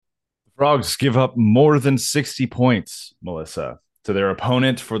Frogs give up more than 60 points, Melissa, to their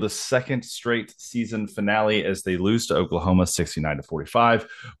opponent for the second straight season finale as they lose to Oklahoma 69-45.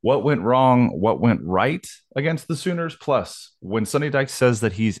 What went wrong? What went right against the Sooners? Plus, when Sonny Dykes says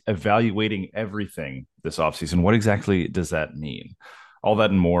that he's evaluating everything this offseason, what exactly does that mean? All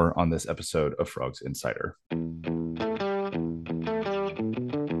that and more on this episode of Frogs Insider.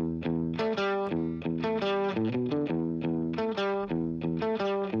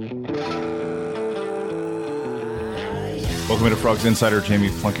 Welcome to Frogs Insider. Jamie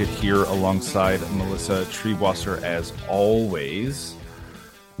Plunkett here alongside Melissa Treebwasser as always.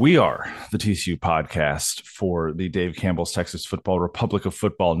 We are the TCU podcast for the Dave Campbell's Texas Football Republic of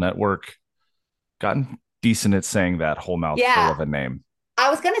Football Network. Gotten decent at saying that whole mouthful of a name. I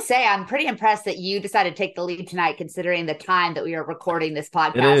was going to say, I'm pretty impressed that you decided to take the lead tonight, considering the time that we are recording this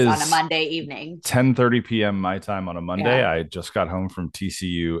podcast on a Monday evening. 10:30 p.m. my time on a Monday. Yeah. I just got home from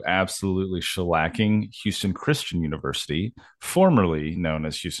TCU, absolutely shellacking Houston Christian University, formerly known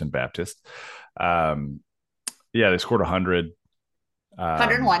as Houston Baptist. They scored 100.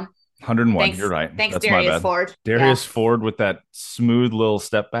 101. 101. Thanks, you're right. Thanks, that's Darius Ford. Darius Ford with that smooth little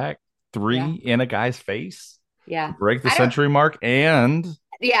step back three in a guy's face. Yeah. Break the century mark and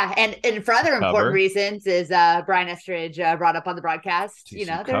for other important reasons is Brian Estridge brought up on the broadcast.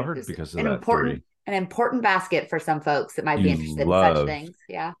 TCU covered because of an important basket for some folks that might be interested in such things.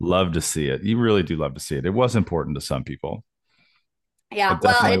 Yeah. Love to see it. You really do love to see it. It was important to some people. Yeah. It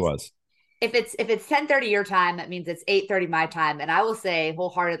definitely was. If it's 10:30 your time, that means it's 8:30 my time. And I will say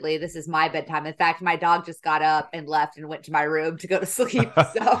wholeheartedly, this is my bedtime. In fact, my dog just got up and left and went to my room to go to sleep.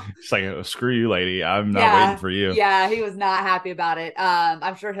 So it's like, oh, screw you, lady. I'm not waiting for you. Yeah, he was not happy about it.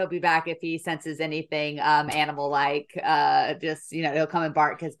 I'm sure he'll be back if he senses anything animal-like. He'll come and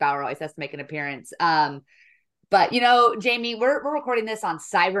bark because Bauer always has to make an appearance. But Jamie, we're recording this on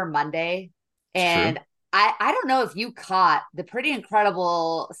Cyber Monday, and I don't know if you caught the pretty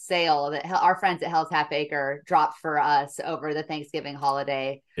incredible sale that our friends at Hell's Half Acre dropped for us over the Thanksgiving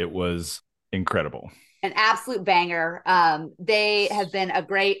holiday. It was incredible. An absolute banger. They have been a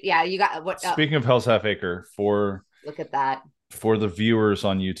great, you got what? Speaking of Hell's Half Acre, look at that. For the viewers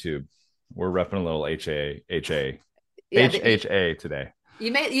on YouTube, we're repping a little HHA today.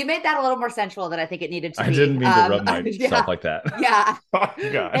 You made that a little more sensual than I think it needed to be. I didn't mean to rub myself like that. Yeah. Oh,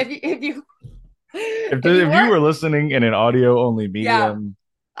 God. If you were listening in an audio only medium,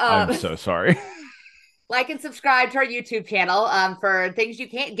 I'm so sorry. Like and subscribe to our YouTube channel for things you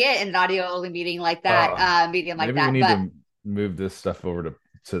can't get in an audio only medium like that. Maybe we need to move this stuff over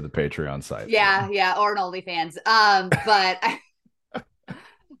to the Patreon site. Yeah, or an OnlyFans. But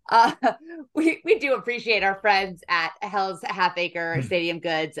we do appreciate our friends at Hell's Half Acre Stadium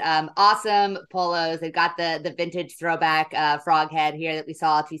Goods. Awesome polos. They've got the vintage throwback frog head here that we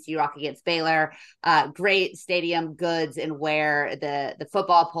saw TCU rock against Baylor. Great stadium goods and wear. The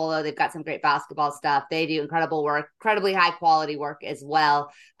football polo. They've got some great basketball stuff. They do incredible work, incredibly high quality work as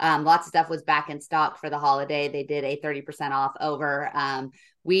well. Lots of stuff was back in stock for the holiday. They did a 30% off over.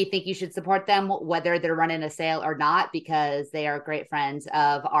 We think you should support them, whether they're running a sale or not, because they are great friends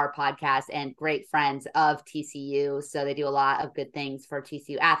of our podcast and great friends of TCU. So they do a lot of good things for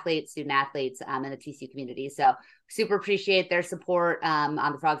TCU athletes, student athletes, and the TCU community. So super appreciate their support on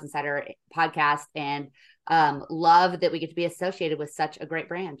the Frogs Insider podcast, and love that we get to be associated with such a great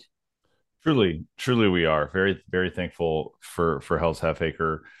brand. Truly we are very, very thankful for Hell's Half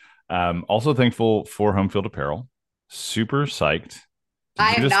Acre. Also thankful for Home Field Apparel. Super psyched.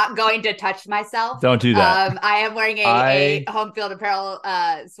 I am not going to touch myself. Don't do that. I am wearing a Home Field Apparel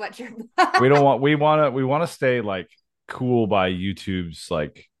sweatshirt. we want to stay like cool by YouTube's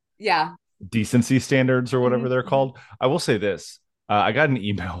decency standards or whatever they're called. I will say this. I got an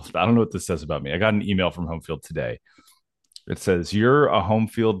email. I don't know what this says about me. I got an email from Home Field today. It says, "You're a Home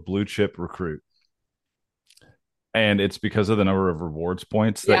Field blue chip recruit." And it's because of the number of rewards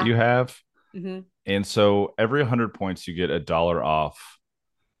points that you have. Mm-hmm. And so every 100 points, you get $1 off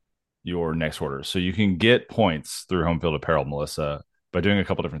your next order. So you can get points through Home Field Apparel, Melissa, by doing a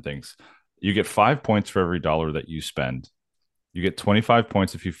couple different things. You get 5 points for every $1 that you spend. You get 25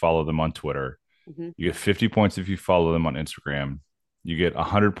 points if you follow them on Twitter. Mm-hmm. You get 50 points if you follow them on Instagram. You get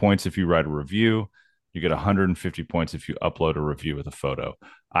 100 points if you write a review. You get 150 points if you upload a review with a photo.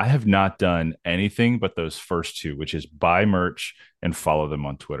 I have not done anything but those first two, which is buy merch and follow them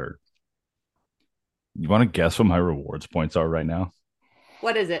on Twitter. You want to guess what my rewards points are right now?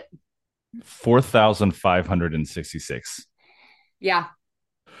 What is it? 4,566. Yeah.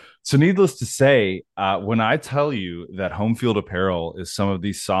 So needless to say, when I tell you that Home Field Apparel is some of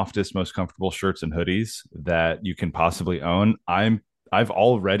the softest, most comfortable shirts and hoodies that you can possibly own, I'm I've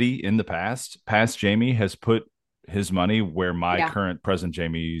already in the past Jamie has put his money where my Yeah. current present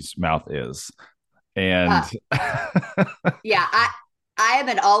Jamie's mouth is. And Yeah, I am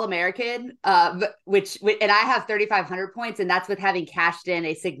an All-American, and I have 3,500 points, and that's with having cashed in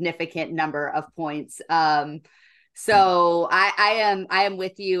a significant number of points. So I am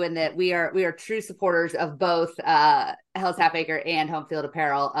with you in that we are true supporters of both Hell's Halfacre and Home Field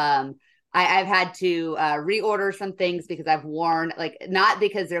Apparel. I've had to reorder some things because I've worn, like, not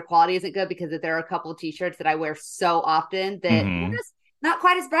because their quality isn't good, because there are a couple of t-shirts that I wear so often that they're mm-hmm. just not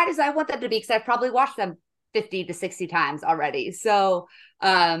quite as bright as I want them to be, because I've probably washed them 50 to 60 times already. So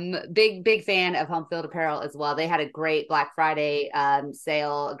big fan of Home Field Apparel as well. They had a great Black Friday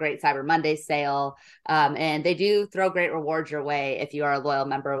sale, a great Cyber Monday sale. And they do throw great rewards your way if you are a loyal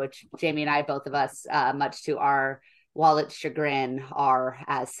member, which Jamie and I, both of us, much to our wallet's chagrin, are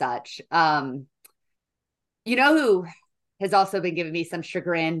as such. You know who has also been giving me some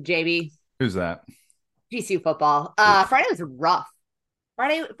chagrin, Jamie? Who's that? GCU football. Oof. Friday was rough.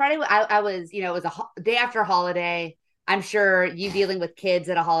 Friday, I was, it was a day after a holiday. I'm sure you dealing with kids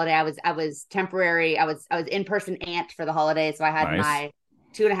at a holiday. I was temporary. I was in-person aunt for the holiday, so I had Nice. my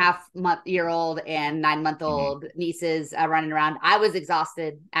 2.5-year-old and 9 month Mm-hmm. old nieces running around. I was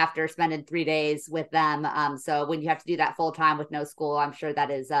exhausted after spending 3 days with them. So when you have to do that full time with no school, I'm sure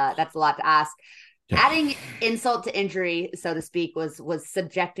that's a lot to ask. Yeah. Adding insult to injury, so to speak, was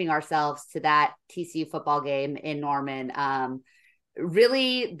subjecting ourselves to that TCU football game in Norman.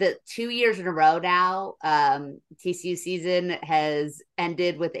 Really, the 2 years in a row now, TCU season has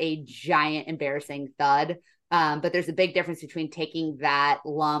ended with a giant embarrassing thud. But there's a big difference between taking that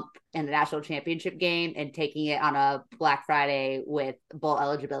lump in the national championship game and taking it on a Black Friday with bowl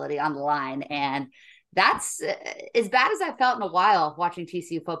eligibility on the line. And that's as bad as I felt in a while watching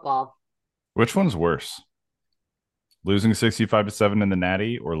TCU football. Which one's worse? Losing 65-7 in the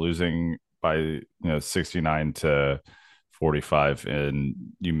Natty, or losing by 69-45 and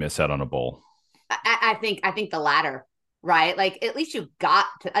you miss out on a bowl? I think the latter, right? Like, at least you got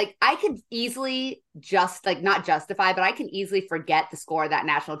to, like, I could easily just, like, not justify, but I can easily forget the score of that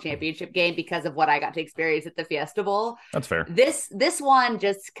national championship game because of what I got to experience at the Fiesta Bowl. That's fair. This one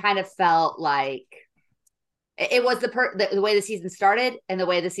just kind of felt like it was the way the season started and the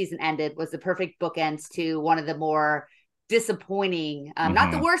way the season ended was the perfect bookends to one of the more disappointing, not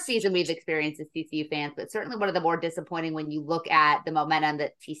the Mm-hmm. worst season we've experienced as TCU fans, but certainly one of the more disappointing when you look at the momentum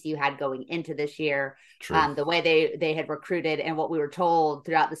that TCU had going into this year, True. the way they had recruited and what we were told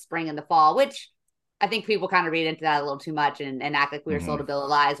throughout the spring and the fall, which I think people kind of read into that a little too much and act like we were sold Mm-hmm. a bill of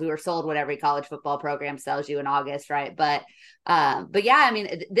lies. We were sold what every college football program sells you in August, right? But yeah, I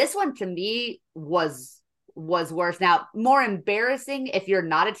mean, this one to me was worse. Now, more embarrassing if you're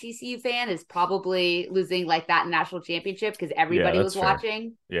not a TCU fan is probably losing like that national championship because Yeah, everybody that's was fair.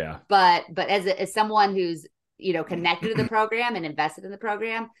 watching. Yeah. But as someone who's connected to the program and invested in the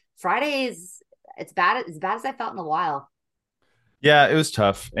program, Friday is it's bad as I felt in a while. Yeah, it was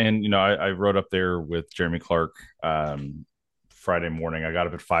tough. And, I rode up there with Jeremy Clark Friday morning. I got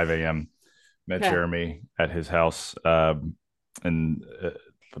up at 5 a.m., met Okay. Jeremy at his house in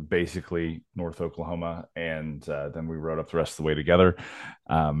basically North Oklahoma. And then we rode up the rest of the way together.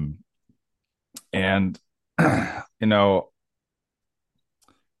 Um, and, you know,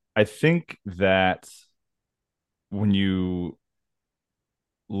 I think that when you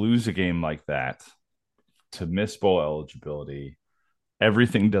lose a game like that, to miss bowl eligibility,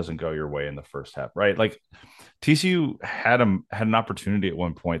 everything doesn't go your way in the first half, right? Like TCU had an opportunity at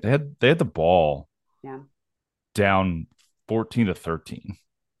one point. They had the ball Yeah. down 14-13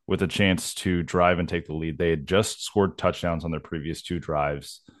 with a chance to drive and take the lead. They had just scored touchdowns on their previous two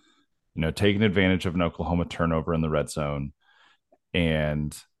drives, taking advantage of an Oklahoma turnover in the red zone.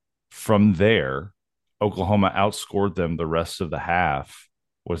 And from there, Oklahoma outscored them the rest of the half.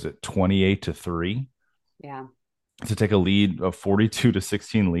 Was it 28-3? Yeah. To take a lead of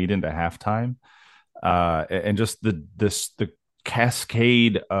 42-16 lead into halftime. And just the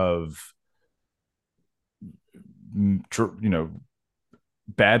cascade of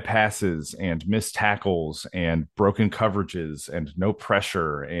bad passes and missed tackles and broken coverages and no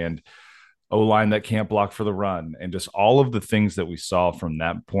pressure and O-line that can't block for the run, and just all of the things that we saw from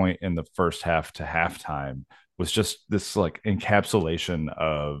that point in the first half to halftime was just this like encapsulation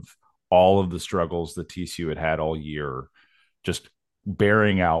of all of the struggles that TCU had all year, just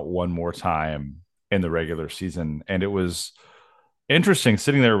bearing out one more time in the regular season. And it was interesting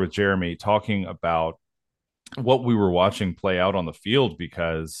sitting there with Jeremy talking about what we were watching play out on the field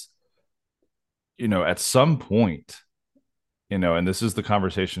because, at some point, and this is the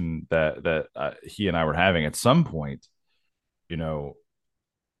conversation that he and I were having at some point,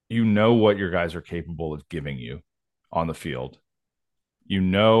 you know what your guys are capable of giving you on the field. You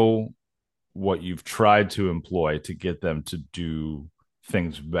know what you've tried to employ to get them to do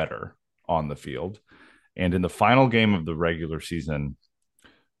things better on the field. And in the final game of the regular season,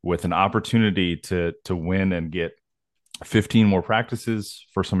 with an opportunity to win and get 15 more practices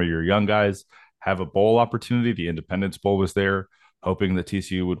for some of your young guys, have a bowl opportunity. The Independence Bowl was there, hoping that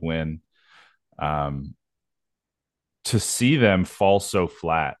TCU would win. Um, to see them fall so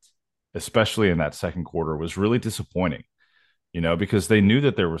flat, especially in that second quarter, was really disappointing, because they knew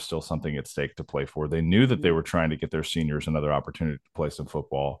that there was still something at stake to play for. They knew that they were trying to get their seniors another opportunity to play some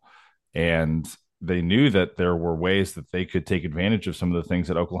football. And they knew that there were ways that they could take advantage of some of the things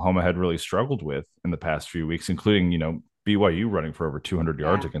that Oklahoma had really struggled with in the past few weeks, including, BYU running for over 200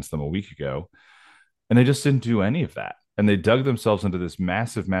 yards against them a week ago. And they just didn't do any of that. And they dug themselves into this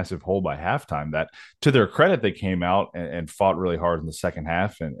massive, massive hole by halftime that, to their credit, they came out and fought really hard in the second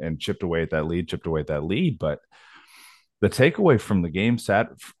half and chipped away at that lead. But the takeaway from the game sat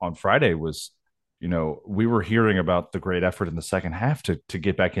on Friday was, we were hearing about the great effort in the second half to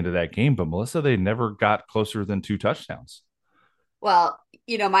get back into that game. But Melissa, they never got closer than 2 touchdowns. Well,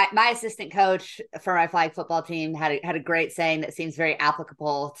 my assistant coach for my flag football team had a great saying that seems very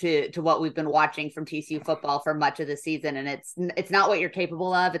applicable to what we've been watching from TCU football for much of the season. And it's not what you're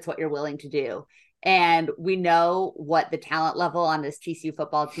capable of, it's what you're willing to do. And we know what the talent level on this TCU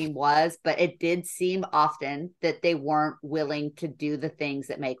football team was, but it did seem often that they weren't willing to do the things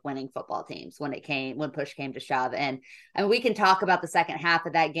that make winning football teams when push came to shove. And we can talk about the second half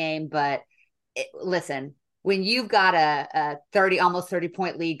of that game, but listen, when you've got a almost 30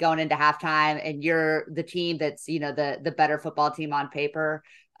 point lead going into halftime and you're the team that's, the better football team on paper,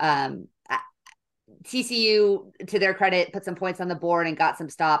 TCU, to their credit, put some points on the board and got some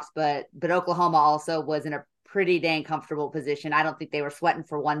stops, but Oklahoma also was in a pretty dang comfortable position. I don't think they were sweating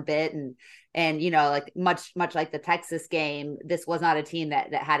for one bit. And like much like the Texas game, this was not a team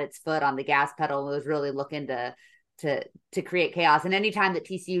that had its foot on the gas pedal and was really looking to create chaos. And anytime that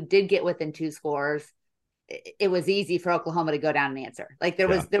TCU did get within 2 scores, it was easy for Oklahoma to go down and answer. Like there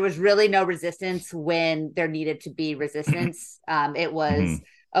was really no resistance when there needed to be resistance. It was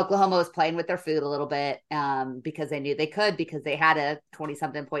Oklahoma was playing with their food a little bit because they knew they could, because they had a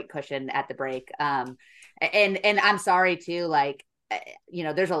 20-something point cushion at the break. And I'm sorry too, like,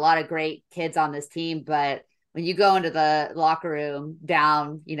 there's a lot of great kids on this team, but when you go into the locker room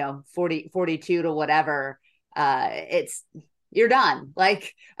down, 42 to whatever, you're done.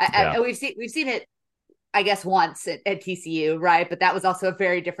 Like we've seen it, I guess, once at TCU, right? But that was also a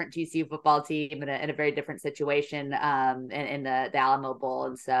very different TCU football team in a very different situation in the Alamo Bowl.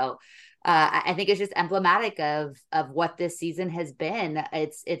 And so I think it's just emblematic of what this season has been.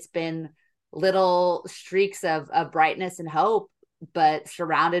 It's been little streaks of brightness and hope, but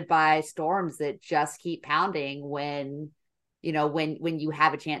surrounded by storms that just keep pounding when you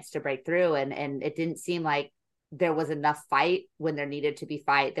have a chance to break through. And it didn't seem like there was enough fight when there needed to be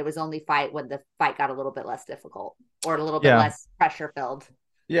fight. There was only fight when the fight got a little bit less difficult or a little bit less pressure filled.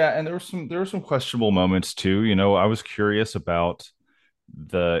 Yeah, and there were some questionable moments too. I was curious about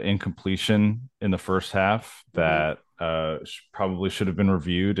the incompletion in the first half that probably should have been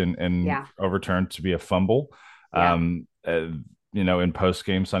reviewed and overturned to be a fumble. In post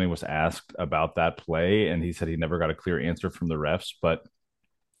game, Sonny was asked about that play, and he said he never got a clear answer from the refs, but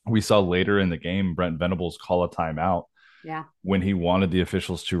we saw later in the game Brent Venables call a timeout when he wanted the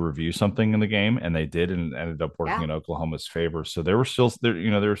officials to review something in the game, and they did, and ended up working in Oklahoma's favor. So there were still there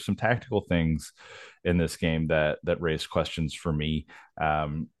were some tactical things in this game that raised questions for me.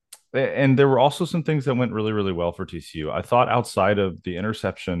 And there were also some things that went really, really well for TCU. I thought outside of the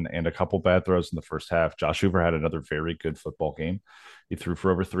interception and a couple bad throws in the first half, Josh Hoover had another very good football game. He threw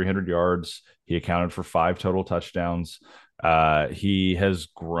for over 300 yards. He accounted for 5 total touchdowns. He has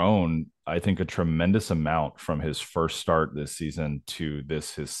grown, I think, a tremendous amount from his first start this season to his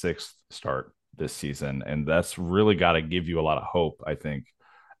 6th start this season. And that's really got to give you a lot of hope, I think,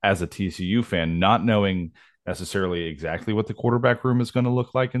 as a TCU fan, not knowing necessarily exactly what the quarterback room is going to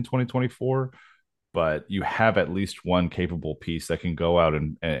look like in 2024, but you have at least one capable piece that can go out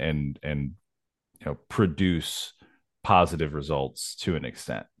and produce positive results to an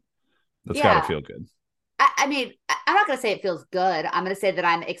extent. That's got to feel good. I mean, I'm not going to say it feels good. I'm going to say that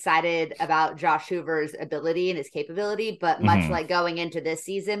I'm excited about Josh Hoover's ability and his capability, but much like going into this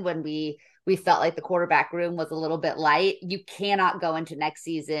season when we we felt like the quarterback room was a little bit light. You cannot go into next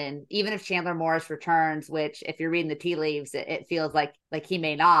season, even if Chandler Morris returns, which if you're reading the tea leaves, it feels like he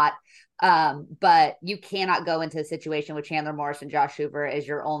may not. But you cannot go into a situation with Chandler Morris and Josh Hoover as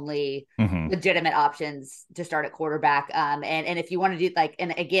your only legitimate options to start at quarterback. And if you want to do like,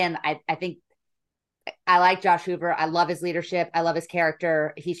 and again, I think I like Josh Hoover. I love his leadership. I love his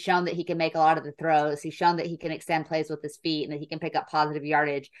character. He's shown that he can make a lot of the throws. He's shown that he can extend plays with his feet and that he can pick up positive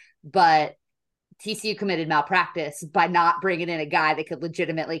yardage. But TCU committed malpractice by not bringing in a guy that could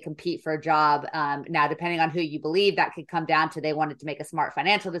legitimately compete for a job. Now, depending on who you believe, that could come down to they wanted to make a smart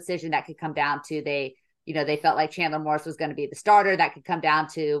financial decision. That could come down to they felt like Chandler Morris was going to be the starter. That could come down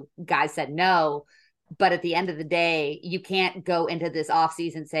to guys said no. But at the end of the day, you can't go into this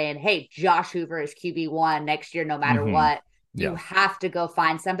offseason saying, hey, Josh Hoover is QB1 next year, no matter what. You have to go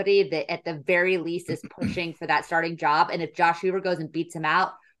find somebody that at the very least is pushing for that starting job. And if Josh Hoover goes and beats him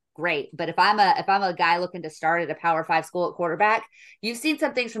out, great. But if I'm a guy looking to start at a Power 5 school at quarterback, you've seen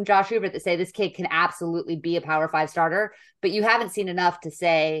some things from Josh Hoover that say this kid can absolutely be a Power 5 starter, but you haven't seen enough to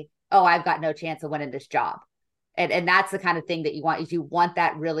say, oh, I've got no chance of winning this job. And that's the kind of thing that you want, is you want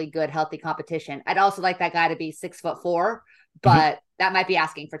that really good, healthy competition. I'd also like that guy to be 6'4", but that might be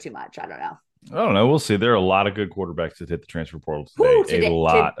asking for too much. I don't know. We'll see. There are a lot of good quarterbacks that hit the transfer portal today.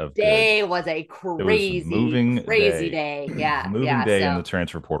 Today was a crazy day. Yeah. Moving day in the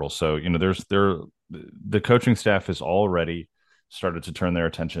transfer portal. So, the coaching staff has already started to turn their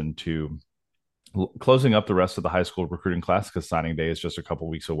attention to closing up the rest of the high school recruiting class, because signing day is just a couple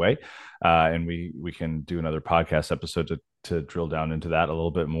weeks away. And we can do another podcast episode to drill down into that a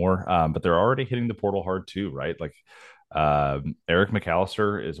little bit more. But they're already hitting the portal hard too, right? Like Eric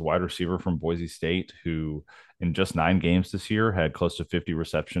McAllister is a wide receiver from Boise State who in just 9 games this year had close to 50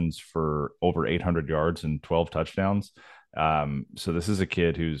 receptions for over 800 yards and 12 touchdowns. So this is a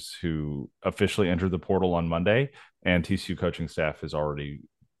kid who officially entered the portal on Monday, and TCU coaching staff has already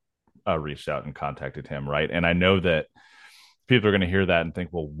reached out and contacted him, right? And I know that people are going to hear that and think,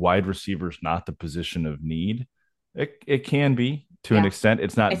 well, wide receiver is not the position of need. It can be to an extent.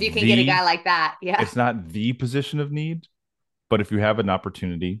 It's not if you can get a guy like that. Yeah, it's not the position of need, but if you have an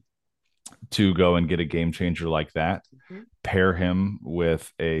opportunity to go and get a game changer like that, pair him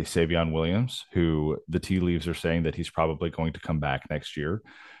with a Savion Williams, who the tea leaves are saying that he's probably going to come back next year,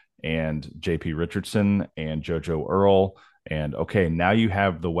 and JP Richardson and JoJo Earl. And okay, now you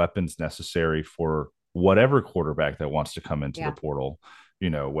have the weapons necessary for whatever quarterback that wants to come into the portal,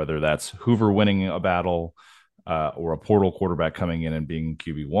 whether that's Hoover winning a battle or a portal quarterback coming in and being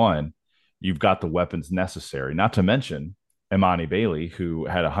QB1, you've got the weapons necessary, not to mention Imani Bailey, who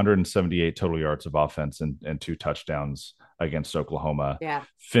had 178 total yards of offense and 2 touchdowns against Oklahoma,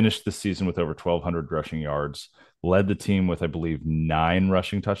 finished the season with over 1,200 rushing yards, led the team with, I believe, 9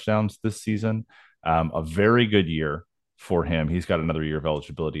 rushing touchdowns this season. A very good year for him. He's got another year of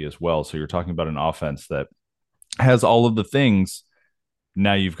eligibility as well. So you're talking about an offense that has all of the things.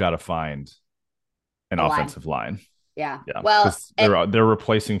 Now you've got to find an offensive line. Yeah. Well, they're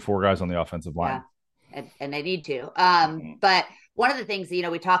replacing 4 guys on the offensive line. And they need to. But one of the things,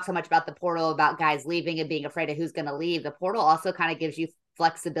 we talk so much about the portal, about guys leaving and being afraid of who's going to leave. The portal also kind of gives you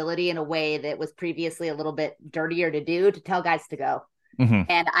flexibility in a way that was previously a little bit dirtier to do, to tell guys to go.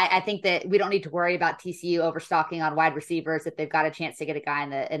 And I think that we don't need to worry about TCU overstocking on wide receivers if they've got a chance to get a guy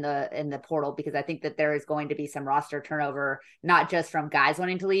in the portal, because I think that there is going to be some roster turnover, not just from guys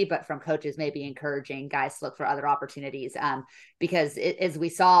wanting to leave, but from coaches maybe encouraging guys to look for other opportunities. Because as we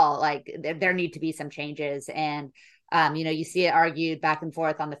saw, like there need to be some changes. And you see it argued back and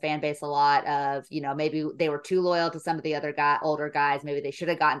forth on the fan base a lot of, maybe they were too loyal to some of the other older guys. Maybe they should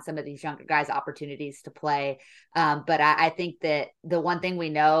have gotten some of these younger guys opportunities to play. But I think that the one thing we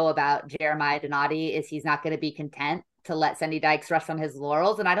know about Jeremiah Donati is he's not going to be content to let Sonny Dykes rest on his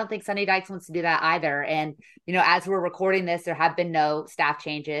laurels. And I don't think Sonny Dykes wants to do that either. And, as we're recording this, there have been no staff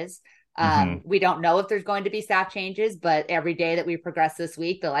changes. We don't know if there's going to be staff changes, but every day that we progress this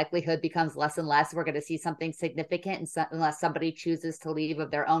week, the likelihood becomes less and less. We're going to see something significant unless somebody chooses to leave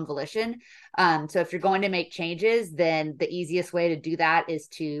of their own volition. So if you're going to make changes, then the easiest way to do that is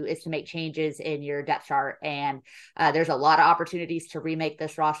to make changes in your depth chart. And there's a lot of opportunities to remake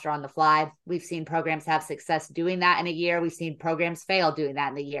this roster on the fly. We've seen programs have success doing that in a year. We've seen programs fail doing that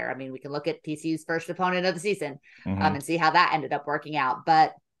in the year. I mean, we can look at TCU's first opponent of the season and see how that ended up working out.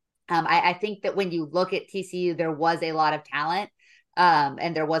 But I think that when you look at TCU, there was a lot of talent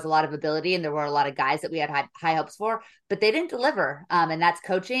And there was a lot of ability and there were a lot of guys that we had high hopes for, but they didn't deliver. And that's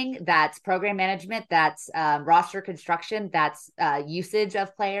coaching, that's program management, that's roster construction, that's usage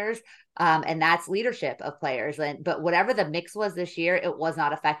of players, and that's leadership of players. But whatever the mix was this year, it was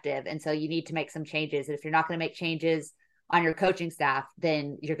not effective. And so you need to make some changes. And if you're not going to make changes on your coaching staff,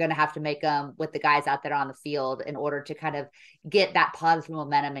 then you're going to have to make them with the guys out there on the field in order to kind of get that positive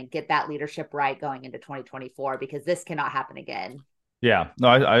momentum and get that leadership right going into 2024, because this cannot happen again. Yeah, no,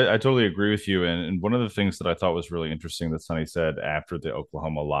 I totally agree with you. And one of the things that I thought was really interesting that Sonny said after the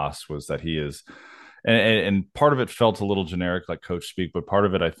Oklahoma loss was that he is, and part of it felt a little generic, like coach speak, but part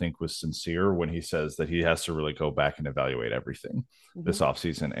of it I think was sincere when he says that he has to really go back and evaluate everything this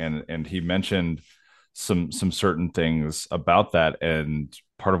offseason. And he mentioned some certain things about that. And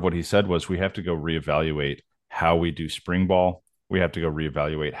part of what he said was we have to go reevaluate how we do spring ball. We have to go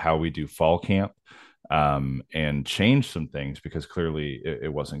reevaluate how we do fall camp. And change some things because clearly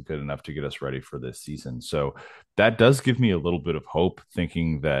it wasn't good enough to get us ready for this season. So that does give me a little bit of hope,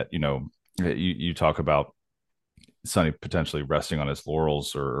 thinking that, you talk about Sonny potentially resting on his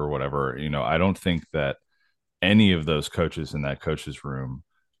laurels or whatever. I don't think that any of those coaches in that coach's room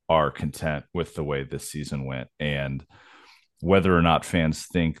are content with the way this season went. And whether or not fans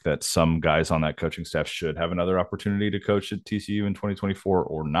think that some guys on that coaching staff should have another opportunity to coach at TCU in 2024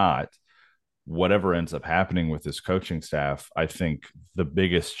 or not, whatever ends up happening with this coaching staff, I think the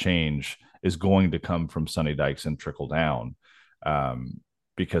biggest change is going to come from Sonny Dykes and trickle down,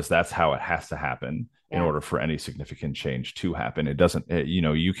 because that's how it has to happen in order for any significant change to happen. It doesn't,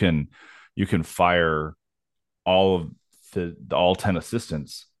 you can fire all 10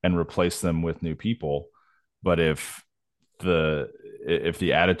 assistants and replace them with new people. But if the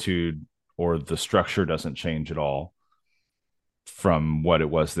attitude or the structure doesn't change at all from what it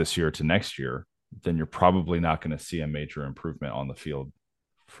was this year to next year, then you're probably not going to see a major improvement on the field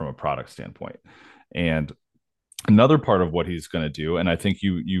from a product standpoint. And another part of what he's going to do, and I think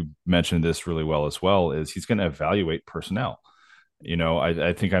you mentioned this really well as well, is he's going to evaluate personnel.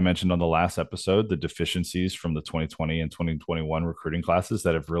 I think I mentioned on the last episode the deficiencies from the 2020 and 2021 recruiting classes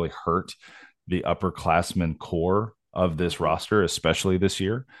that have really hurt the upperclassmen core of this roster, especially this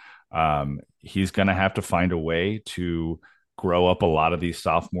year. He's going to have to find a way to grow up a lot of these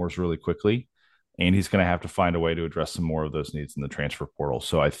sophomores really quickly. And he's going to have to find a way to address some more of those needs in the transfer portal.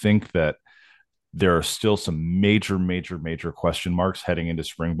 So I think that there are still some major question marks heading into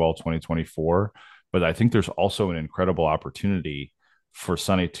spring ball 2024. But I think there's also an incredible opportunity for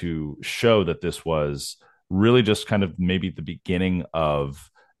Sonny to show that this was really just kind of maybe the beginning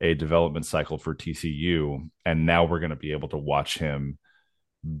of a development cycle for TCU. And now we're going to be able to watch him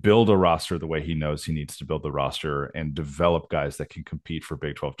build a roster the way he knows he needs to build the roster and develop guys that can compete for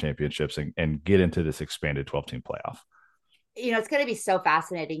Big 12 championships and get into this expanded 12-team playoff. It's going to be so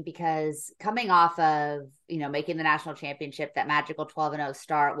fascinating because coming off of, making the national championship, that magical 12-0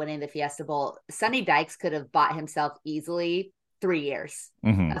 start, winning the Fiesta Bowl, Sonny Dykes could have bought himself easily 3 years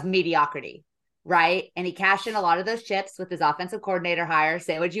of mediocrity, right? And he cashed in a lot of those chips with his offensive coordinator hire.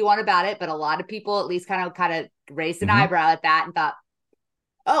 Say what you want about it, but a lot of people at least kind of raised an eyebrow at that and thought,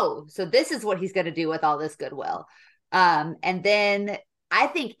 oh, so this is what he's going to do with all this goodwill. And then I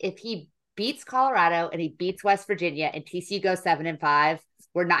think if he beats Colorado and he beats West Virginia and TCU goes 7-5,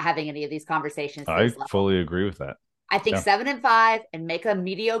 we're not having any of these conversations. I fully agree with that. I think 7-5 and make a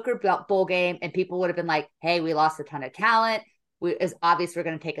mediocre bowl game, and people would have been like, hey, we lost a ton of talent. It's obvious we're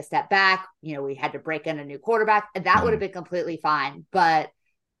going to take a step back. We had to break in a new quarterback, and that would have been completely fine. But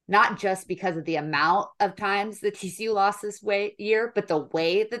not just because of the amount of times the TCU lost this year, but the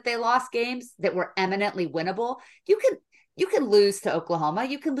way that they lost games that were eminently winnable. You can lose to Oklahoma.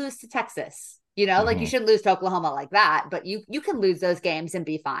 You can lose to Texas. Like you shouldn't lose to Oklahoma like that, but you can lose those games and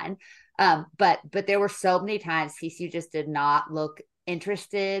be fine. But there were so many times TCU just did not look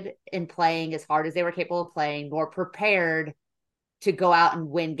interested in playing as hard as they were capable of playing, nor prepared to go out and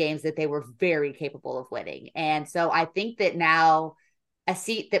win games that they were very capable of winning. And so I think that now a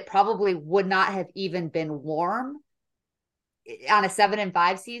seat that probably would not have even been warm on a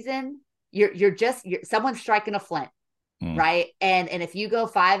 7-5 season, you're someone's striking a flint, right? And if you go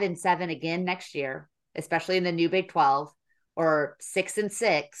 5-7 again next year, especially in the new Big 12, or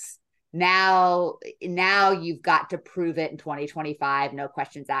 6-6, now you've got to prove it in 2025, no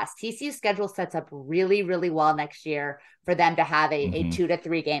questions asked. TCU's schedule sets up really, really well next year for them to have a 2 to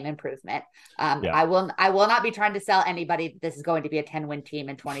 3 game improvement. I will not be trying to sell anybody that this is going to be a 10-win team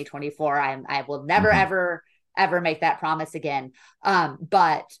in 2024. I will never ever ever make that promise again.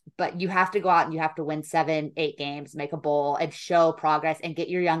 But you have to go out and you have to win 7-8 games, make a bowl, and show progress and get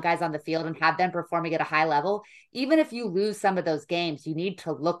your young guys on the field and have them performing at a high level. Even if you lose some of those games, you need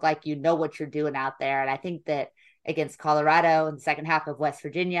to look like you know what you're doing out there. And I think that against Colorado in the second half of West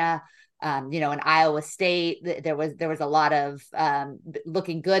Virginia, in Iowa State, there was a lot of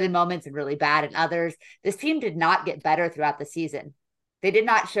looking good in moments and really bad in others. This team did not get better throughout the season. They did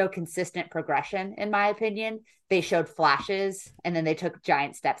not show consistent progression, in my opinion. They showed flashes and then they took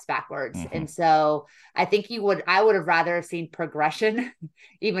giant steps backwards. Mm-hmm. And so I think I would have rather seen progression,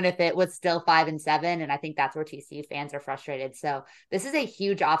 even if it was still 5-7. And I think that's where TCU fans are frustrated. So this is a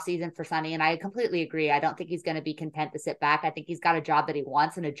huge offseason for Sonny. And I completely agree. I don't think he's going to be content to sit back. I think he's got a job that he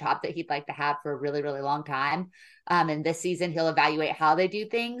wants and a job that he'd like to have for a really, really long time. And this season, he'll evaluate how they do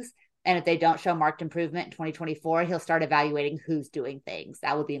things. And if they don't show marked improvement in 2024, he'll start evaluating who's doing things.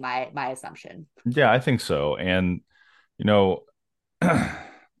 That would be my assumption. Yeah, I think so. And, I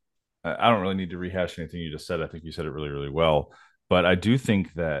don't really need to rehash anything you just said. I think you said it really, really well. But I do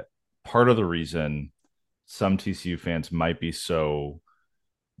think that part of the reason some TCU fans might be so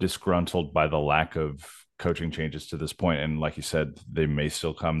disgruntled by the lack of coaching changes to this point, and like you said, they may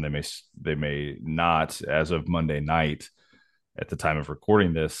still come, they may not, as of Monday night at the time of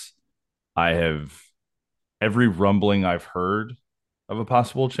recording this, every rumbling I've heard of a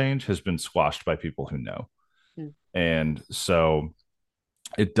possible change has been squashed by people who know. And so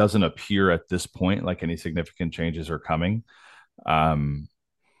it doesn't appear at this point like any significant changes are coming. And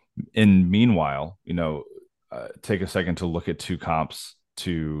meanwhile, take a second to look at two comps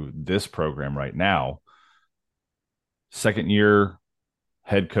to this program right now. Second year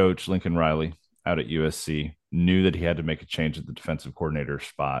head coach Lincoln Riley out at USC knew that he had to make a change at the defensive coordinator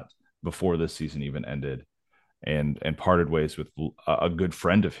spot before this season even ended, and parted ways with a good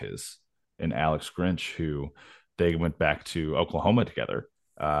friend of his in Alex Grinch, who they went back to Oklahoma together.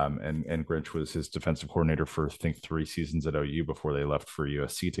 And Grinch was his defensive coordinator for, I think, 3 seasons at OU before they left for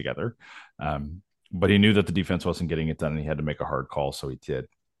USC together. But he knew that the defense wasn't getting it done and he had to make a hard call, so he did.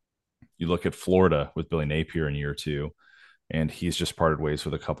 You look at Florida with Billy Napier in year 2, and he's just parted ways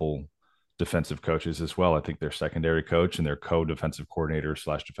with a couple defensive coaches as well. I think their secondary coach and their co-defensive coordinator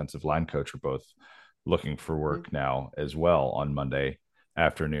 / defensive line coach are both looking for work now as well on Monday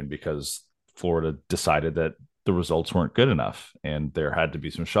afternoon, because Florida decided that the results weren't good enough and there had to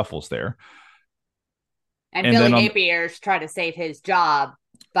be some shuffles there. And Billy Napier's trying to save his job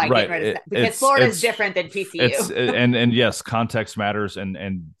by getting rid of that, because Florida's different than TCU. And yes, context matters,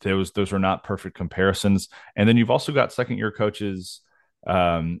 and those are not perfect comparisons. And then you've also got second year coaches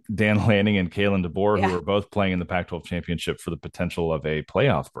Dan Lanning and Kalen DeBoer, who are both playing in the Pac-12 championship for the potential of a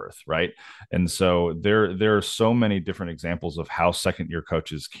playoff berth, right? And so there are so many different examples of how second year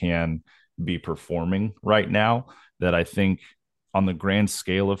coaches can be performing right now that I think on the grand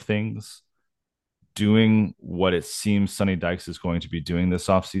scale of things, doing what it seems Sonny Dykes is going to be doing this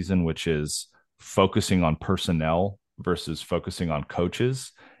offseason, which is focusing on personnel versus focusing on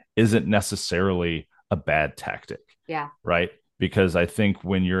coaches, isn't necessarily a bad tactic. Yeah. Right? Because I think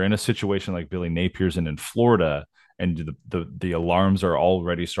when you're in a situation like Billy Napier's in Florida and the alarms are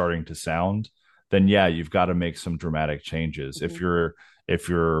already starting to sound, then yeah, you've got to make some dramatic changes. Mm-hmm. If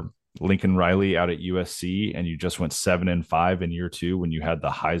you're Lincoln Riley out at USC and you just went 7-5 in year 2 when you had the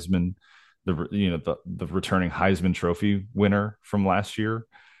Heisman, the returning Heisman Trophy winner from last year,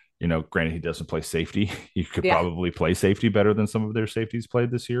 granted he doesn't play safety. He could probably play safety better than some of their safeties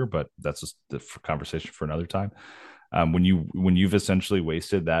played this year, but that's just the conversation for another time. When you've essentially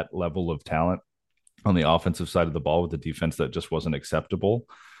wasted that level of talent on the offensive side of the ball with a defense that just wasn't acceptable,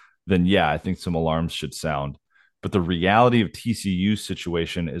 then yeah, I think some alarms should sound. But the reality of TCU's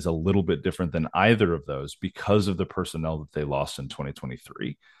situation is a little bit different than either of those because of the personnel that they lost in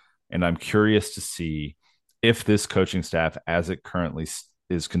 2023. And I'm curious to see if this coaching staff, as it currently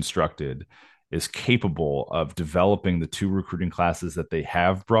is constructed, is capable of developing the 2 recruiting classes that they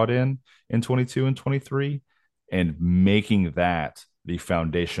have brought in 22 and 23 and making that the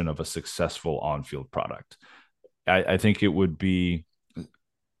foundation of a successful on-field product. I think it would be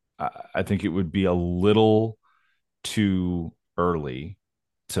a little too early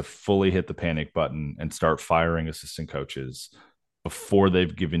to fully hit the panic button and start firing assistant coaches before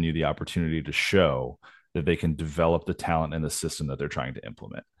they've given you the opportunity to show that they can develop the talent and the system that they're trying to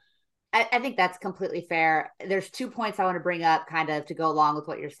implement. I think that's completely fair. There's 2 points I want to bring up kind of to go along with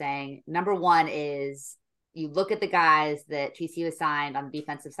what you're saying. Number one is you look at the guys that TCU has signed on the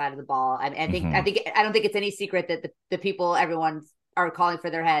defensive side of the ball. I don't think it's any secret that the people everyone are calling for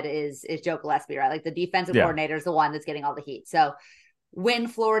their head is Joe Gillespie, right? Like the defensive coordinator is the one that's getting all the heat. So when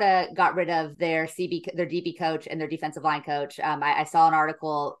Florida got rid of their DB coach and their defensive line coach, I saw an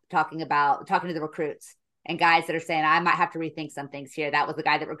article talking to the recruits and guys that are saying, I might have to rethink some things here. That was the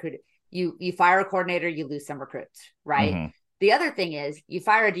guy that recruited you. You fire a coordinator, you lose some recruits, right? Mm-hmm. The other thing is you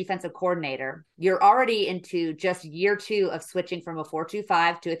fire a defensive coordinator, you're already into just year 2 of switching from a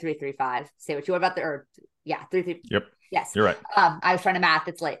 4-2-5 to a 3-3-5. Say what you want about 3-3. Yep. Yes. You're right. I was trying to math.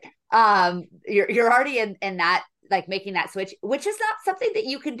 It's late. You're already in that, like making that switch, which is not something that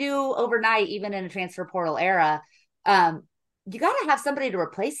you can do overnight, even in a transfer portal era. You got to have somebody to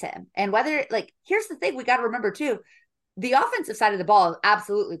replace him. And here's the thing we got to remember too, the offensive side of the ball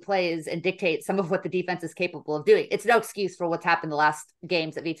absolutely plays and dictates some of what the defense is capable of doing. It's no excuse for what's happened the last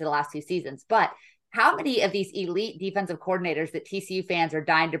games of each of the last 2 seasons, but how many of these elite defensive coordinators that TCU fans are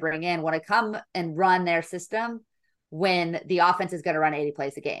dying to bring in want to come and run their system when the offense is going to run 80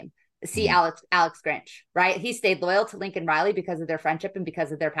 plays a game? See Alex Grinch, right? He stayed loyal to Lincoln Riley because of their friendship and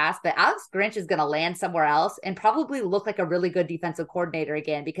because of their past, but Alex Grinch is going to land somewhere else and probably look like a really good defensive coordinator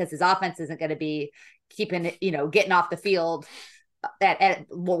again, because his offense isn't going to be getting off the field at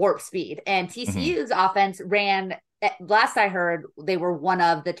warp speed. And TCU's offense ran, last I heard, they were one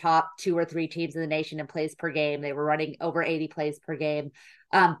of the top 2 or 3 teams in the nation in plays per game. They were running over 80 plays per game.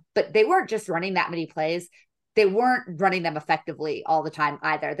 But they weren't just running that many plays. They weren't running them effectively all the time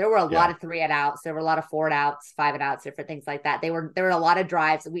either. There were a lot of 3-and-outs. There were a lot of 4-and-outs, 5-and-outs, different things like that. There were a lot of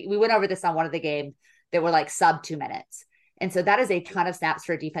drives. We went over this on one of the games that were like sub 2 minutes. And so that is a ton of snaps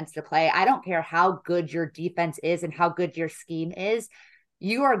for a defense to play. I don't care how good your defense is and how good your scheme is.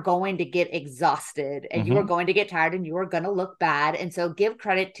 You are going to get exhausted and you are going to get tired and you are going to look bad. And so give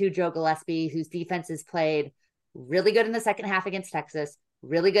credit to Joe Gillespie, whose defense has played really good in the second half against Texas,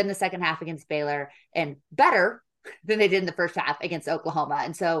 really good in the second half against Baylor, and better than they did in the first half against Oklahoma.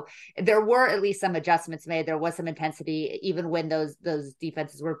 And so there were at least some adjustments made. There was some intensity, even when those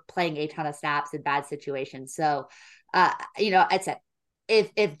defenses were playing a ton of snaps in bad situations. So, I said,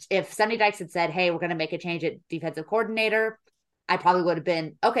 if Sonny Dykes had said, hey, we're going to make a change at defensive coordinator, I probably would have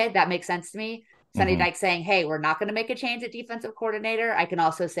been, okay, that makes sense to me. Sonny Dykes saying, hey, we're not going to make a change at defensive coordinator, I can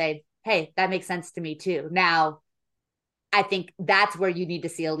also say, hey, that makes sense to me too. Now, I think that's where you need to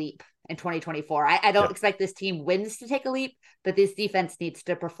see a leap in 2024. I don't expect this team wins to take a leap, but this defense needs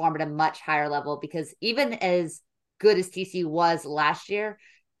to perform at a much higher level, because even as good as TCU was last year,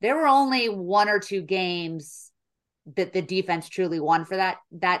 there were only 1 or 2 games that the defense truly won for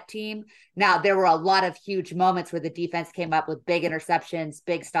that team. Now, there were a lot of huge moments where the defense came up with big interceptions,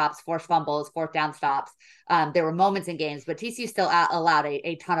 big stops, forced fumbles, 4th down stops. There were moments in games, but TCU still allowed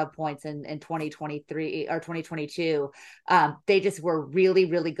a ton of points in 2023 or 2022. They just were really,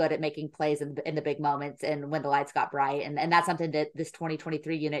 really good at making plays in the big moments and when the lights got bright. And that's something that this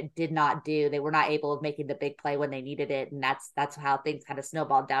 2023 unit did not do. They were not able of making the big play when they needed it. And that's how things kind of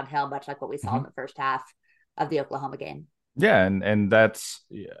snowballed downhill, much like what we saw in the first half of the Oklahoma game. Yeah, and that's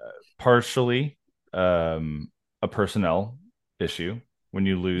partially a personnel issue when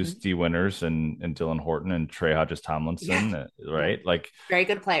you lose D Winters and Dylan Horton and Trey Hodges Tomlinson, right? Like, very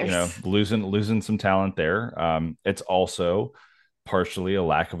good players. Losing some talent there. It's also partially a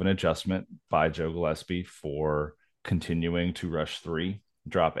lack of an adjustment by Joe Gillespie for continuing to rush 3,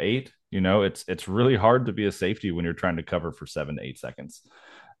 drop 8. It's really hard to be a safety when you're trying to cover for 7 to 8 seconds.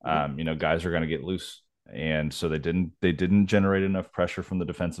 Guys are going to get loose. And so they didn't generate enough pressure from the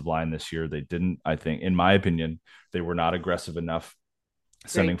defensive line this year. They didn't, I think, in my opinion, they were not aggressive enough,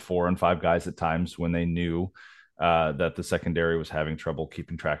 sending 4 and 5 guys at times when they knew that the secondary was having trouble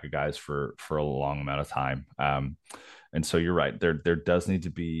keeping track of guys for a long amount of time. And so you're right. There does need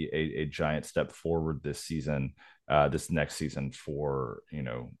to be a giant step forward this season, this next season, for,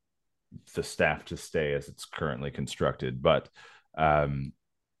 the staff to stay as it's currently constructed. But,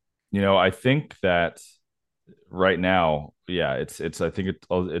 I think that right now, I think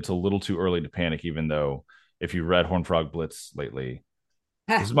it's a little too early to panic, even though if you read Horned Frog Blitz lately,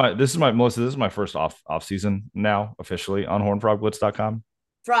 this is my Melissa, this is my first off season now officially on hornedfrogblitz.com.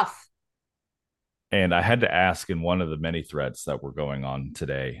 It's rough. And I had to ask in one of the many threads that were going on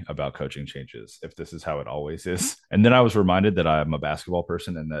today about coaching changes if this is how it always is. And then I was reminded that I'm a basketball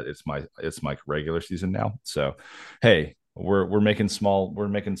person and that it's my regular season now. So, hey, we're making small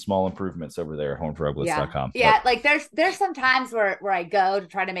improvements over there at hornedfrogblitz.com. Yeah, like there's some times where I go to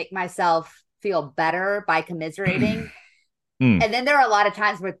try to make myself feel better by commiserating. And then there are a lot of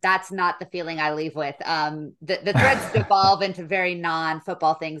times where that's not the feeling I leave with. The threads devolve into very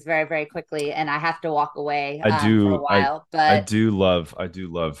non-football things very, very quickly, and I have to walk away for a while. But I do love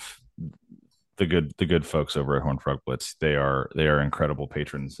the good folks over at Horned Frog Blitz. They are incredible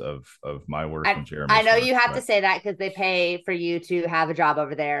patrons of my work and I Jeremy's know work. you have to But say that because they pay for you to have a job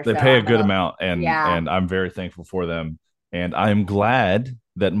over there. they So pay a I'm good gonna, amount, and yeah, I'm very thankful for them. And I'm glad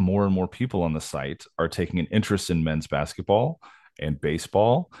that more and more people on the site are taking an interest in men's basketball and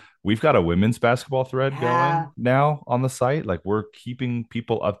baseball. We've got a women's basketball thread going yeah. now on the site. Like, we're keeping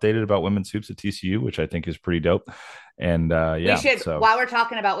people updated about women's hoops at TCU, which I think is pretty dope. And We yeah, should, so while we're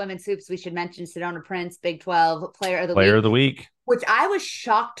talking about women's hoops, we should mention Sedona Prince, Big 12 Player of the player of Week, the week. which I was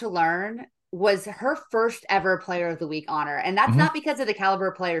shocked to learn was her first ever Player of the Week honor. And that's Mm-hmm. not because of the caliber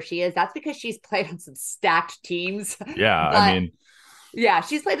of player she is. That's because she's played on some stacked teams. Yeah, I But mean, yeah,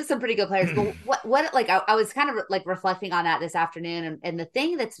 she's played with some pretty good players. But what like I was kind of like reflecting on that this afternoon, and the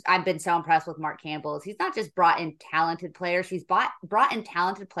thing that's I've been so impressed with Mark Campbell is he's not just brought in talented players, he's brought in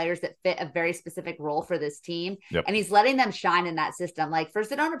talented players that fit a very specific role for this team, yep. and he's letting them shine in that system. Like for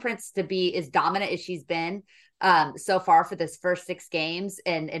Sedona Prince to be as dominant as she's been so far for this first 6 games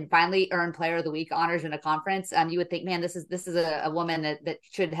and finally earn Player of the Week honors in a conference, you would think, man, this is a woman that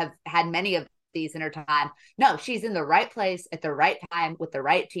should have had many of these in her time. No, she's in the right place at the right time with the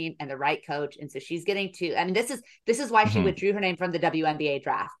right team and the right coach. And so she's getting to, I mean, this is why she Mm-hmm. withdrew her name from the WNBA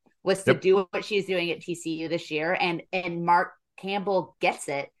draft, was to Yep. do what she's doing at TCU this year. And Mark Campbell gets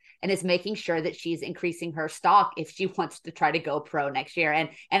it and is making sure that she's increasing her stock if she wants to try to go pro next year. And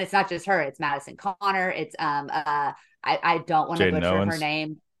it's not just her, it's Madison Connor, it's I don't want to Jaden butcher her Owens.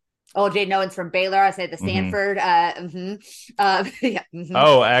 name. Oh, Jade Owens from Baylor. I say the Mm-hmm. Stanford. Yeah.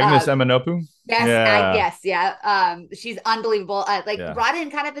 Oh, Agnes Eminopu. Yes, Yeah. yes, yeah. She's unbelievable. Like Yeah. brought in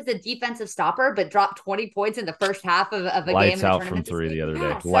kind of as a defensive stopper, but dropped 20 points in the first half of a game Lights in the out from tournament this three week. the other day.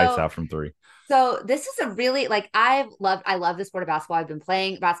 Yeah, Lights so out from three. so this is a really like I love the sport of basketball. I've been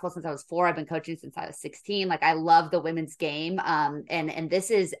playing basketball since I was 4. I've been coaching since I was 16. Like I love the women's game. And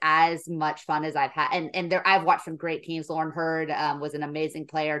this is as much fun as I've had. And there I've watched some great teams. Lauren Hurd was an amazing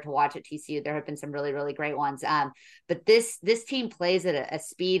player to watch at TCU. There have been some really, really great ones. But this team plays at a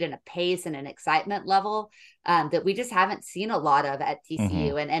speed and a pace and an excitement level that we just haven't seen a lot of at Mm-hmm.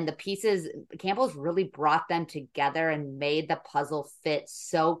 TCU. And the pieces Campbell's really brought them together and made the puzzle fit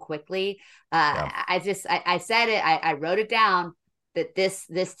so quickly. Yeah. I said it. I wrote it down that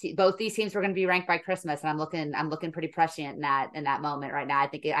both these teams were going to be ranked by Christmas, and I'm looking pretty prescient in that moment right now. I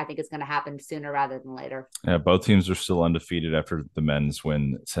think it's going to happen sooner rather than later. Yeah, both teams are still undefeated after the men's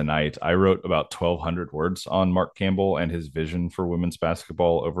win tonight. I wrote about 1,200 words on Mark Campbell and his vision for women's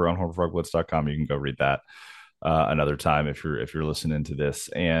basketball over on hornfrogblitz.com. You can go read that another time if you're listening to this.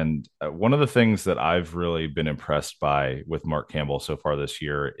 And one of the things that I've really been impressed by with Mark Campbell so far this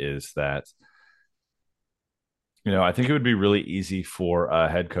year is that I think it would be really easy for a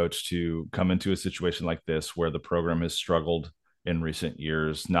head coach to come into a situation like this where the program has struggled in recent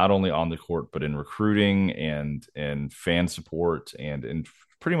years, not only on the court, but in recruiting and fan support and in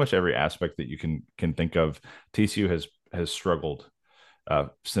pretty much every aspect that you can think of. TCU has struggled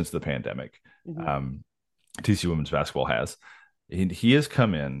since the pandemic. Mm-hmm. TCU women's basketball has. He has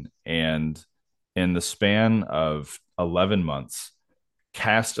come in in the span of 11 months,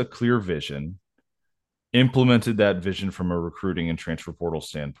 cast a clear vision, implemented that vision from a recruiting and transfer portal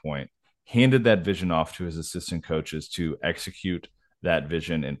standpoint, handed that vision off to his assistant coaches to execute that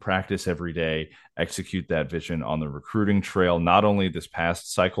vision in practice every day, execute that vision on the recruiting trail, not only this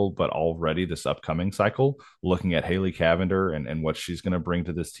past cycle, but already this upcoming cycle, looking at Haley Cavender and what she's going to bring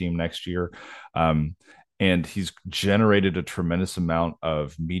to this team next year. And he's generated a tremendous amount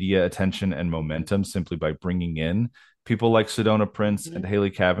of media attention and momentum simply by bringing in people like Sedona Prince Mm-hmm. and Haley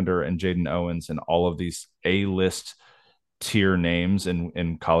Cavender and Jaden Owens and all of these A-list tier names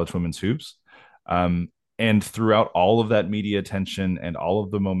in college women's hoops. And throughout all of that media attention and all of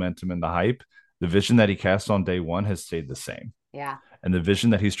the momentum and the hype, the vision that he cast on day one has stayed the same. Yeah. And the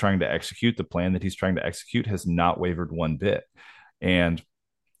vision that he's trying to execute, the plan that he's trying to execute has not wavered one bit. And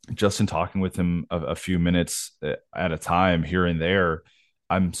just in talking with him a few minutes at a time here and there,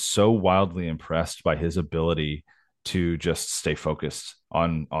 I'm so wildly impressed by his ability to just stay focused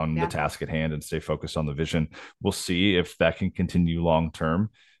on the Yeah. task at hand and stay focused on the vision. We'll see if that can continue long term,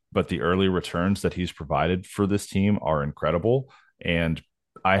 but the early returns that he's provided for this team are incredible. And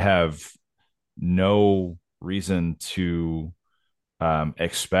I have no reason to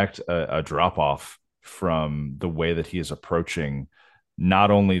expect a drop off from the way that he is approaching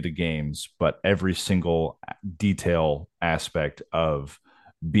not only the games, but every single detail aspect of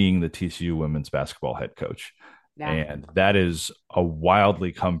being the TCU women's basketball head coach. Yeah. And that is a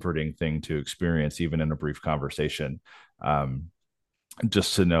wildly comforting thing to experience, even in a brief conversation.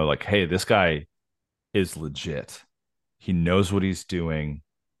 Just to know, like, hey, this guy is legit. He knows what he's doing.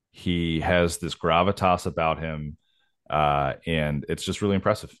 He has this gravitas about him, and it's just really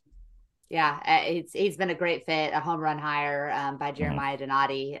impressive. Yeah, he's been a great fit, a home run hire by Mhm. Jeremiah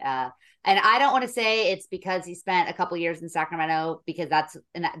Donati. And I don't want to say it's because he spent a couple years in Sacramento, because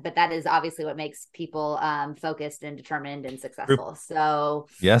but that is obviously what makes people focused and determined and True. successful. So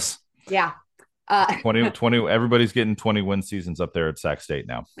Yes. yeah, uh, 20 everybody's getting 20 win seasons up there at Sac State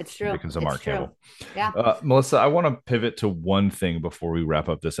now it's true. because of It's Mark true. Campbell. Yeah. Melissa, I want to pivot to one thing before we wrap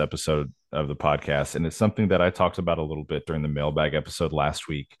up this episode of the podcast. And it's something that I talked about a little bit during the mailbag episode last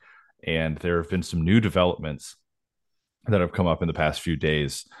week. And there have been some new developments that have come up in the past few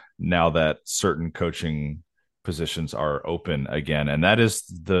days now that certain coaching positions are open again. And that is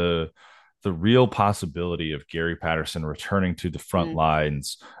the real possibility of Gary Patterson returning to the front Mm.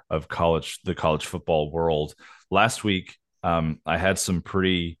 lines of the college football world. Last week, I had some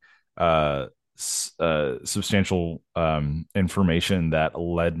pretty substantial information that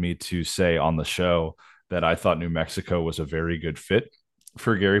led me to say on the show that I thought New Mexico was a very good fit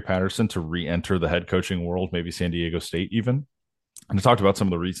for Gary Patterson to re-enter the head coaching world, maybe San Diego State even. And I talked about some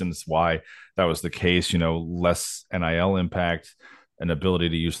of the reasons why that was the case, less NIL impact, an ability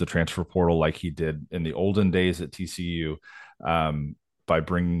to use the transfer portal like he did in the olden days at TCU, by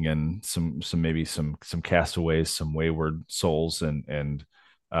bringing in some castaways, some wayward souls, and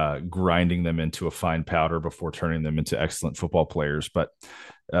grinding them into a fine powder before turning them into excellent football players. But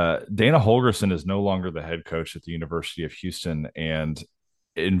Dana Holgerson is no longer the head coach at the University of Houston, and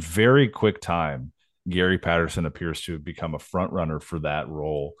in very quick time, Gary Patterson appears to have become a front runner for that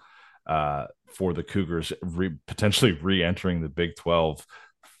role, for the Cougars, potentially re-entering the Big 12.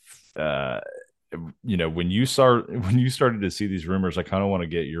 Uh, when you started to see these rumors, I kind of want to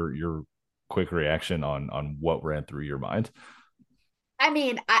get your quick reaction on what ran through your mind. I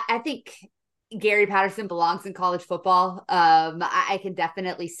mean, I think Gary Patterson belongs in college football. I can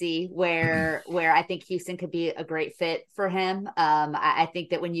definitely see where I think Houston could be a great fit for him. I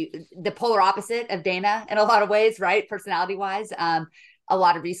think that the polar opposite of Dana in a lot of ways, right? Personality wise, a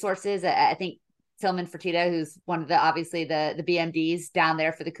lot of resources. I think Tillman Fertitta, who's one of obviously the BMDs down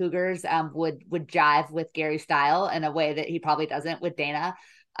there for the Cougars, would jive with Gary's style in a way that he probably doesn't with Dana.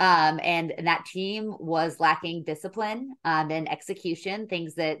 And that team was lacking discipline and execution,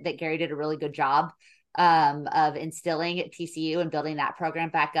 things that Gary did a really good job of instilling at TCU and building that program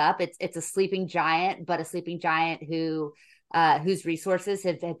back up. It's a sleeping giant, but a sleeping giant whose resources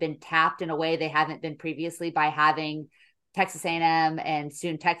have been tapped in a way they haven't been previously by having Texas A&M and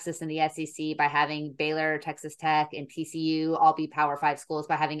soon Texas in the SEC, by having Baylor, Texas Tech, and TCU all be Power Five schools,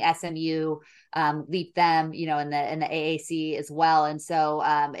 by having SMU leap them, in the AAC as well. And so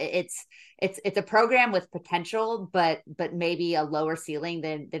it's a program with potential, but maybe a lower ceiling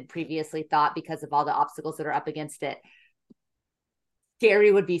than previously thought because of all the obstacles that are up against it.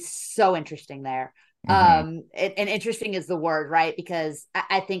 Gary would be so interesting there. Mm-hmm. And interesting is the word, right? Because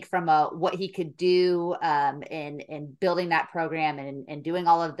I think from what he could do in building that program and doing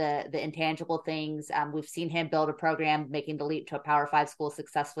all of the intangible things. We've seen him build a program, making the leap to a Power Five school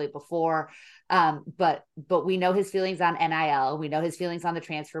successfully before. But we know his feelings on NIL. We know his feelings on the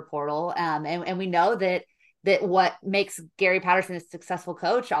transfer portal. And we know that what makes Gary Patterson a successful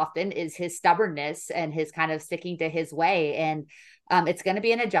coach often is his stubbornness and his kind of sticking to his way. And it's going to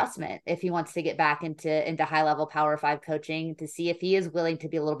be an adjustment if he wants to get back into high level Power Five coaching, to see if he is willing to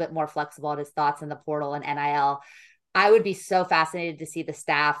be a little bit more flexible on his thoughts in the portal and NIL. I would be so fascinated to see the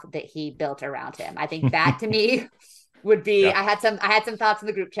staff that he built around him. I think that to me would be. Yeah. I had some thoughts in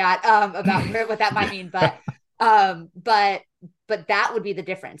the group chat about what that might mean, but that would be the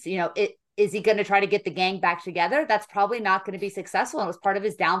difference. Is he going to try to get the gang back together? That's probably not going to be successful. And it was part of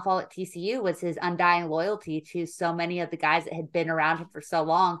his downfall at TCU, was his undying loyalty to so many of the guys that had been around him for so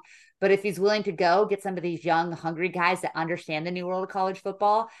long. But if he's willing to go get some of these young, hungry guys that understand the new world of college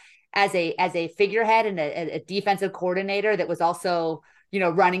football as a figurehead and a defensive coordinator that was also,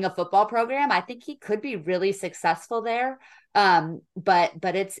 running a football program, I think he could be really successful there. But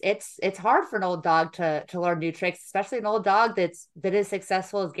it's hard for an old dog to learn new tricks, especially an old dog that is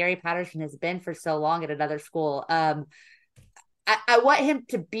successful as Gary Patterson has been for so long at another school. I want him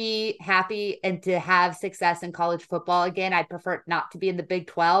to be happy and to have success in college football again. I'd prefer it not to be in the Big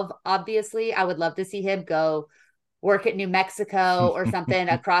 12. Obviously, I would love to see him go work at New Mexico or something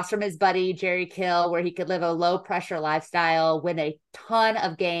across from his buddy Jerry Kill, where he could live a low pressure lifestyle, win a ton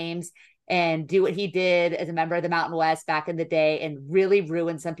of games, and do what he did as a member of the Mountain West back in the day and really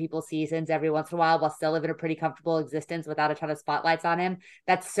ruin some people's seasons every once in a while still living a pretty comfortable existence without a ton of spotlights on him.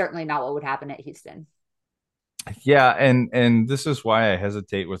 That's certainly not what would happen at Houston. Yeah, and this is why I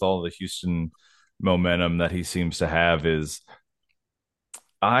hesitate with all the Houston momentum that he seems to have. Is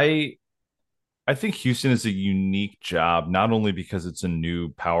I I think Houston is a unique job, not only because it's a new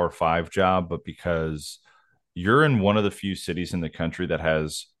Power Five job, but because you're in one of the few cities in the country that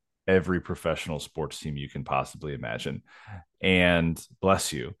has every professional sports team you can possibly imagine. And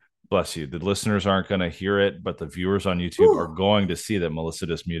bless you. The listeners aren't going to hear it, but the viewers on YouTube are Whew. going to see that Melissa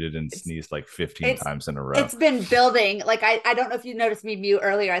just muted and It's sneezed like 15 it's times in a row. it's been building. Like I don't know if you noticed me mute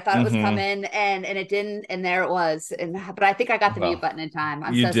earlier. I thought it was Mm-hmm. coming and it didn't, and there it was. And but I think I got the mute Well, button in time.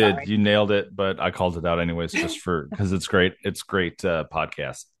 I'm you so did. sorry. You nailed it, but I called it out anyways, just for because it's great. It's great Yeah.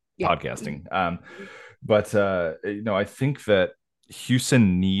 podcasting. But I think that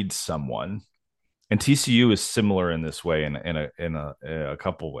Houston needs someone, and TCU is similar in this way in a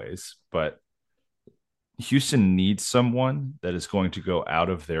couple ways. But Houston needs someone that is going to go out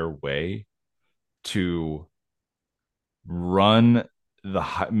of their way to run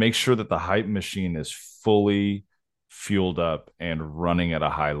make sure that the hype machine is fully fueled up and running at a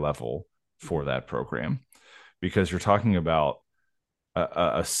high level for that program, because you're talking about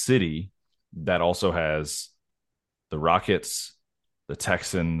a city that also has the Rockets, the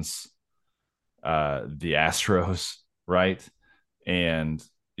Texans, the Astros, right? And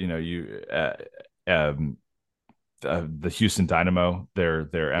you the Houston Dynamo, their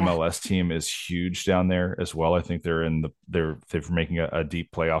Yeah. MLS team is huge down there as well. I think they're making a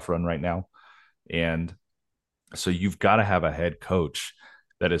deep playoff run right now, and so you've got to have a head coach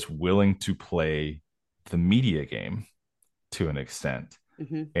that is willing to play the media game to an extent,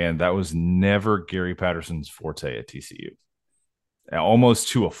 Mm-hmm. and that was never Gary Patterson's forte at TCU, almost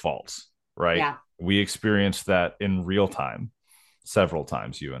to a fault. Right? Yeah. We experienced that in real time several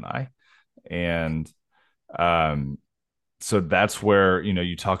times, you and I, and um, so that's where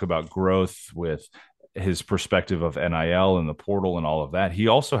you talk about growth with his perspective of NIL and the portal and all of that. He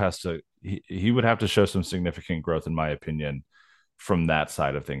also has to he would have to show some significant growth, in my opinion, from that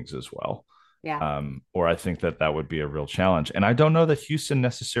side of things as well. Yeah. Or I think that would be a real challenge. And I don't know that Houston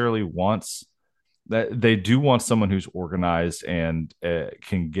necessarily wants that. They do want someone who's organized and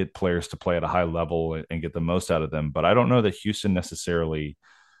can get players to play at a high level and get the most out of them. But I don't know that Houston necessarily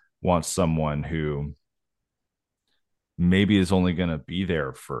wants someone who maybe is only going to be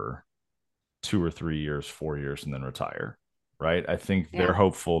there for 2 or 3 years, 4 years, and then retire. Right. I think they're Yeah.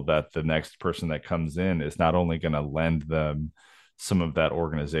 hopeful that the next person that comes in is not only going to lend them some of that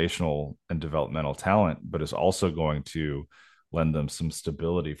organizational and developmental talent, but is also going to lend them some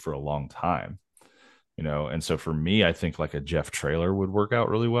stability for a long time. And so for me, I think like a Jeff Traylor would work out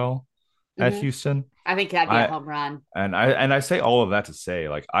really well at Mm-hmm. Houston. I think that'd be a I home run. and I say all of that to say,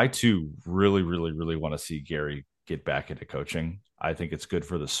 like, I too really, really, really want to see Gary get back into coaching. I think it's good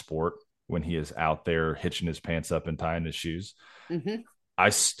for the sport when he is out there hitching his pants up and tying his shoes. Mm-hmm. I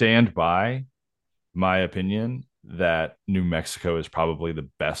stand by my opinion that New Mexico is probably the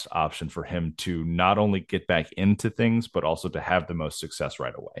best option for him to not only get back into things, but also to have the most success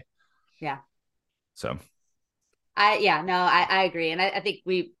right away. Yeah. So, I agree. And I think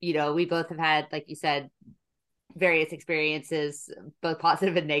we both have had, like you said, various experiences, both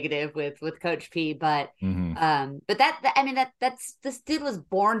positive and negative with Coach P. mm-hmm. But I mean that's this dude was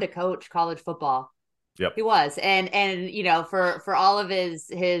born to coach college football. Yep. He was, and for all of his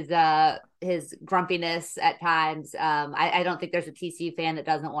grumpiness at times, I don't think there's a TCU fan that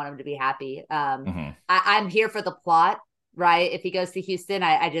doesn't want him to be happy. Mm-hmm. I'm here for the plot, right? If he goes to Houston,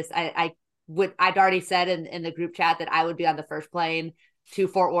 I'd already said in the group chat that I would be on the first plane to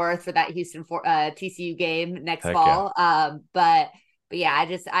Fort Worth for that Houston TCU game next Heck yeah. fall. But yeah,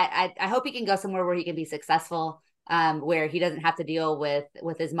 I hope he can go somewhere where he can be successful, where he doesn't have to deal with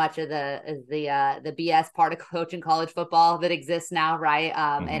as much of the BS part of coaching college football that exists now, right?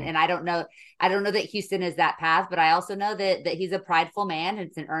 Mm-hmm. And I don't know that Houston is that path, but I also know that he's a prideful man.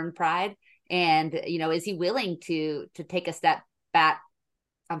 It's an earned pride, and is he willing to take a step back?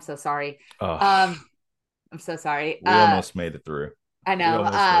 I'm so sorry. Oh, I'm so sorry. we almost made it through. I We know.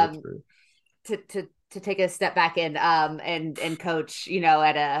 almost made it through. To take a step back and coach,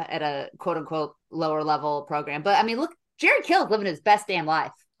 at a quote unquote lower level program. But I mean, look, Jerry Kill's living his best damn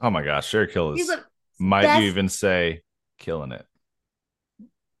life. Oh my gosh, Sherry Kill He's is, the might you best. even say, killing it.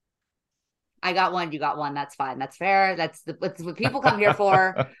 I got one, you got one. That's fine. That's fair. That's what people come here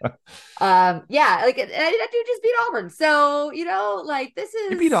for. Yeah, like that dude just beat Auburn. So, like this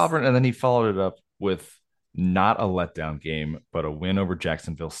He beat is Auburn, and then he followed it up with not a letdown game, but a win over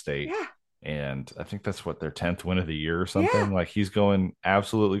Jacksonville State. yeah, And I think that's what their 10th win of the year or yeah, something. Like, he's going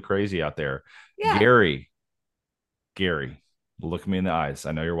absolutely crazy out there. yeah. Gary, Gary, look me in the eyes.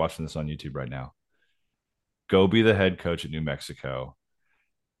 I know you're watching this on YouTube right now. Go be the head coach at New Mexico.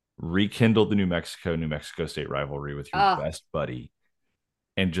 Rekindle the New Mexico State rivalry with your Oh, best buddy,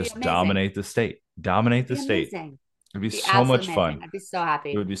 and Be just amazing. dominate the state. Dominate the Be state. amazing. It'd be Be so much absolutely fun. amazing. I'd be so It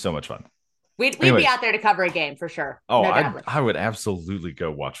happy. would be so much fun. We'd be Anyways, out there to cover a game for sure. oh, No I doubt. I would absolutely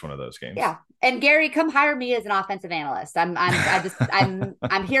go watch one of those games. Yeah. And Gary, come hire me as an offensive analyst. I'm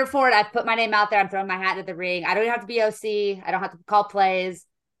here for it. I've put my name out there. I'm throwing my hat into the ring. I don't even have to be OC. I don't have to call plays.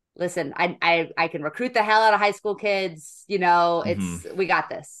 Listen, I can recruit the hell out of high school kids. Mm-hmm. We got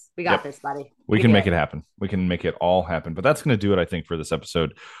this. We got Yep. this, buddy. We We can can do make it. it happen. We can make it all happen. But that's going to do it, I think, for this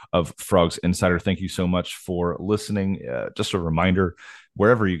episode of Frogs Insider. Thank you so much for listening. Just a reminder,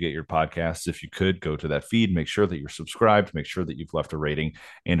 wherever you get your podcasts, if you could go to that feed, make sure that you're subscribed, make sure that you've left a rating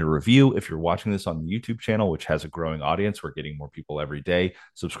and a review. If you're watching this on the YouTube channel, which has a growing audience, we're getting more people every day.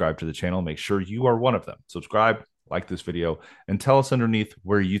 Subscribe to the channel. Make sure you are one of them. Subscribe, like this video, and tell us underneath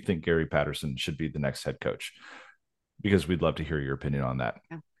where you think Gary Patterson should be the next head coach, because we'd love to hear your opinion on that.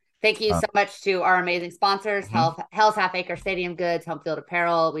 Yeah. Thank you so much to our amazing sponsors, Hell's Half Acre Stadium Goods, Home Field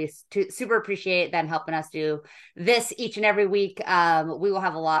Apparel. We super appreciate them helping us do this each and every week. We will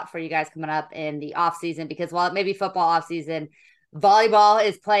have a lot for you guys coming up in the off season, because while it may be football off season, volleyball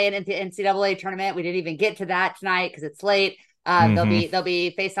is playing in the NCAA tournament. We didn't even get to that tonight because it's late. They'll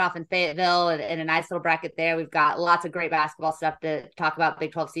be facing off in Fayetteville in a nice little bracket there. We've got lots of great basketball stuff to talk about.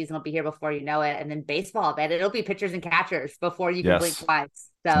 Big 12 season will be here before you know it, and then baseball, man, it'll be pitchers and catchers before you can blink Yes. twice.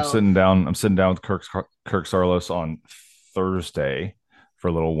 I'm So sitting down. I'm sitting down with Kirk Sarlos on Thursday for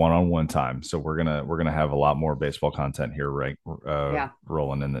a little one-on-one time. So we're gonna have a lot more baseball content here, right? yeah,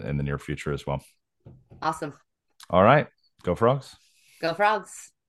 Rolling in the near future as well. awesome. All right, go Frogs. Go Frogs.